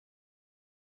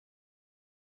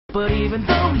But even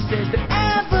though he says that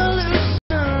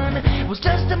evolution was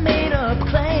just a made-up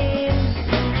claim,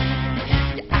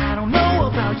 yeah, I don't know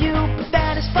about you, but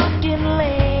that is fucking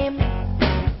lame.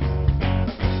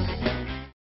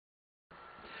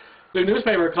 The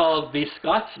newspaper called The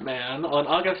Scotsman on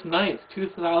August 9th,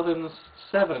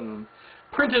 2007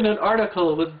 printed an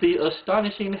article with the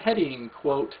astonishing heading,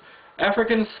 quote,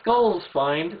 "African skulls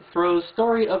find throws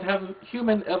story of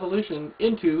human evolution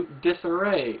into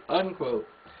disarray," unquote.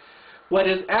 What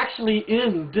is actually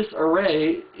in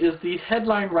disarray is the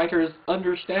headline writer's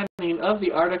understanding of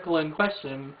the article in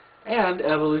question and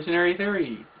evolutionary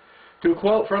theory. To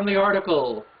quote from the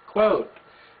article, quote,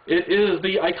 "It is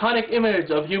the iconic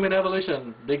image of human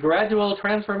evolution, the gradual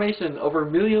transformation over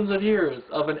millions of years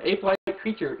of an ape-like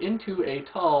creature into a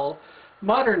tall,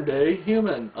 modern-day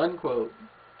human," unquote.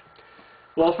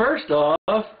 Well, first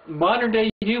off, modern-day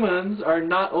humans are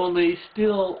not only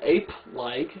still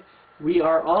ape-like, we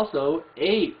are also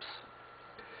apes.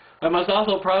 I must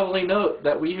also probably note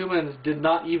that we humans did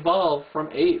not evolve from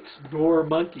apes nor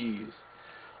monkeys.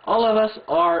 All of us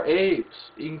are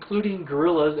apes, including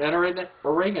gorillas and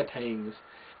orangutans,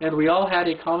 and we all had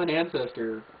a common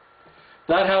ancestor.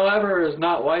 That, however, is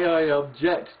not why I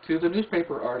object to the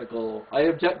newspaper article. I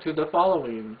object to the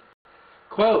following.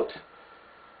 Quote,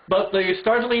 "But the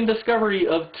startling discovery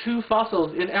of 2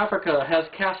 fossils in Africa has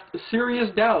cast serious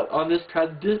doubt on this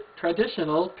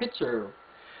traditional picture,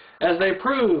 as they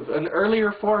prove an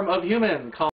earlier form of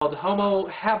human called Homo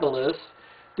habilis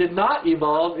did not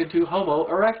evolve into Homo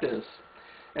erectus,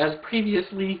 as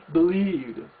previously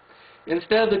believed.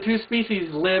 Instead, the 2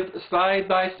 species lived side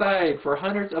by side for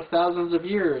hundreds of thousands of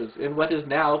years in what is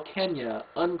now Kenya,"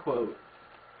 unquote.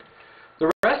 The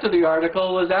rest of the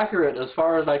article was accurate as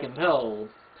far as I can tell,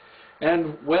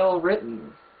 and well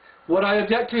written. What I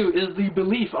object to is the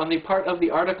belief on the part of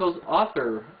the article's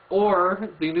author, or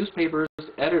the newspaper's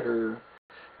editor,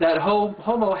 that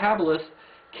Homo habilis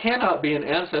cannot be an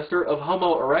ancestor of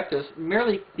Homo erectus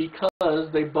merely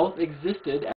because they both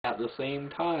existed at the same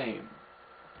time.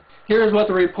 Here's what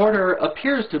the reporter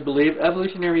appears to believe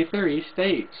evolutionary theory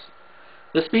states.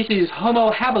 The species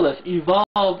Homo habilis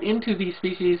evolved into the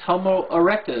species Homo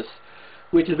erectus,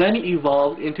 which then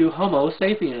evolved into Homo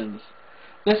sapiens.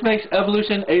 This makes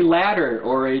evolution a ladder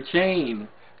or a chain,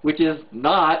 which is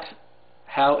not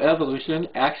how evolution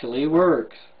actually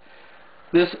works.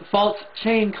 This false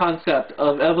chain concept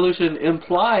of evolution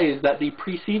implies that the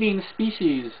preceding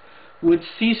species would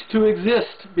cease to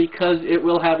exist because it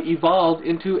will have evolved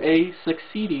into a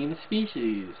succeeding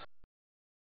species.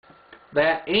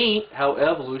 That ain't how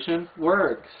evolution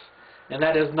works, and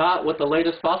that is not what the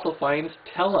latest fossil finds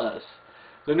tell us.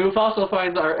 The new fossil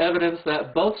finds are evidence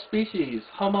that both species,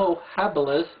 Homo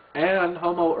habilis and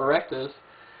Homo erectus,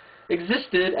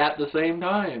 existed at the same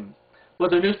time.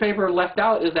 What the newspaper left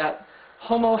out is that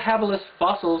Homo habilis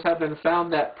fossils have been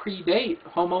found that predate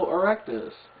Homo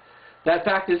erectus. That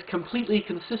fact is completely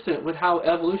consistent with how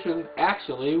evolution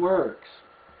actually works.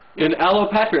 In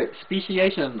Allopatric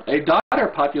Speciation, a daughter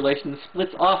population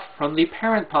splits off from the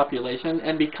parent population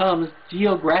and becomes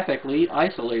geographically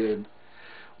isolated.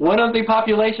 One of the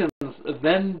populations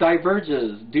then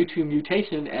diverges due to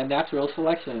mutation and natural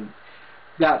selection.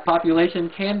 That population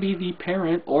can be the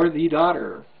parent or the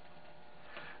daughter.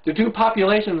 The 2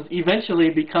 populations eventually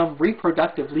become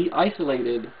reproductively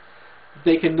isolated.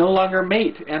 They can no longer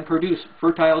mate and produce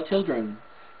fertile children.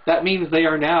 That means they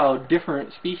are now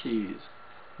different species.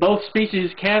 Both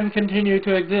species can continue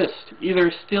to exist, either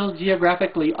still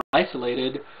geographically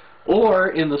isolated or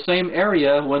in the same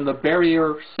area when the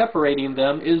barrier separating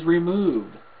them is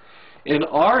removed. In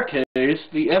our case,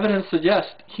 the evidence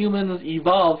suggests humans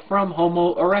evolved from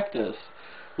Homo erectus,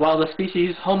 while the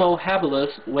species Homo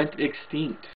habilis went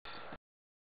extinct.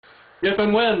 If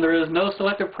and when there is no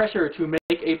selective pressure to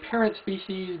make a parent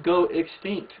species go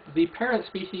extinct, the parent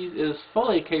species is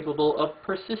fully capable of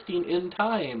persisting in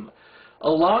time,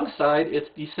 alongside its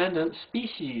descendant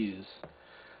species.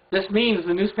 This means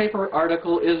the newspaper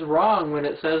article is wrong when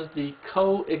it says the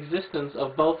coexistence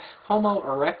of both Homo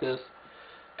erectus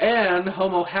and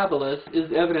Homo habilis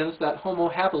is evidence that Homo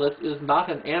habilis is not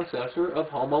an ancestor of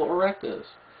Homo erectus.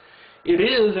 It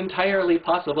is entirely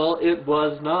possible it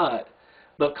was not,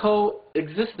 but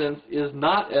coexistence is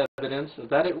not evidence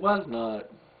that it was not.